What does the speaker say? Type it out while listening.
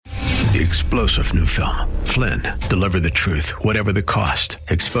The explosive new film, Flynn, Deliver the Truth, Whatever the Cost,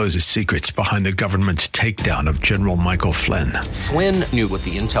 exposes secrets behind the government's takedown of General Michael Flynn. Flynn knew what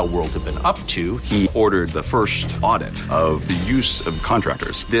the intel world had been up to. He ordered the first audit of the use of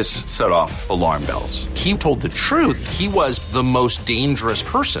contractors. This set off alarm bells. He told the truth. He was the most dangerous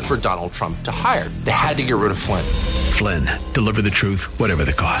person for Donald Trump to hire. They had to get rid of Flynn. Flynn, Deliver the Truth, Whatever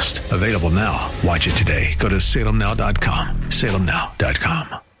the Cost. Available now. Watch it today. Go to salemnow.com.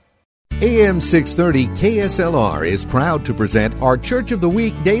 salemnow.com. AM 630 KSLR is proud to present our Church of the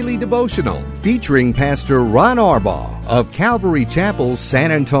Week daily devotional featuring Pastor Ron Arbaugh of Calvary Chapel,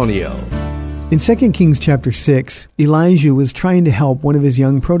 San Antonio. In 2 Kings chapter 6, Elijah was trying to help one of his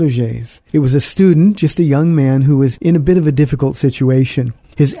young proteges. It was a student, just a young man who was in a bit of a difficult situation.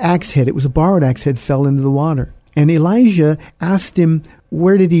 His axe head, it was a borrowed axe head, fell into the water. And Elijah asked him,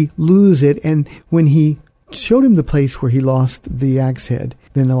 where did he lose it? And when he showed him the place where he lost the axe head,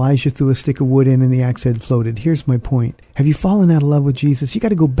 then Elijah threw a stick of wood in and the axe head floated. Here's my point. Have you fallen out of love with Jesus? You got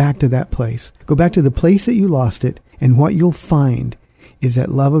to go back to that place. Go back to the place that you lost it, and what you'll find is that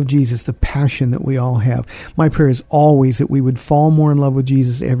love of Jesus, the passion that we all have. My prayer is always that we would fall more in love with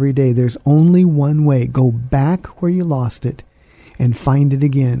Jesus every day. There's only one way. Go back where you lost it and find it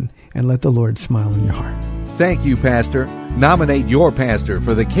again, and let the Lord smile in your heart. Thank you, Pastor. Nominate your pastor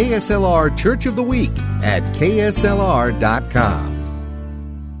for the KSLR Church of the Week at kslr.com.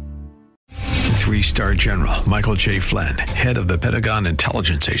 Three-star General Michael J. Flynn, head of the Pentagon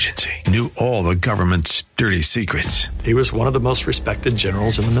Intelligence Agency, knew all the government's dirty secrets. He was one of the most respected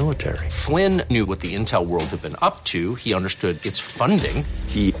generals in the military. Flynn knew what the intel world had been up to. He understood its funding.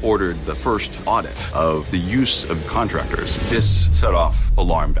 He ordered the first audit of the use of contractors. This set off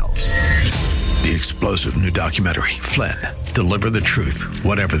alarm bells. The explosive new documentary, Flynn, Deliver the Truth,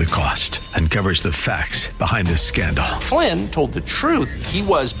 Whatever the Cost, uncovers the facts behind this scandal. Flynn told the truth. He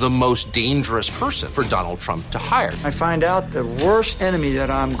was the most dangerous person for Donald Trump to hire. I find out the worst enemy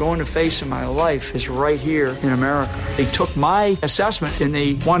that I'm going to face in my life is right here in America. They took my assessment and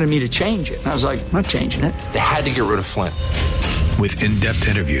they wanted me to change it. And I was like, I'm not changing it. They had to get rid of Flynn. With in-depth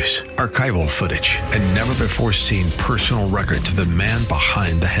interviews, archival footage, and never-before-seen personal records of the man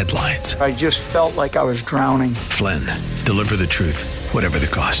behind the headlines. I just felt like I was drowning. Flynn, Deliver the Truth, Whatever the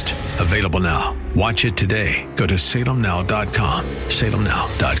Cost. Available now. Watch it today. Go to salemnow.com.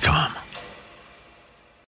 salemnow.com.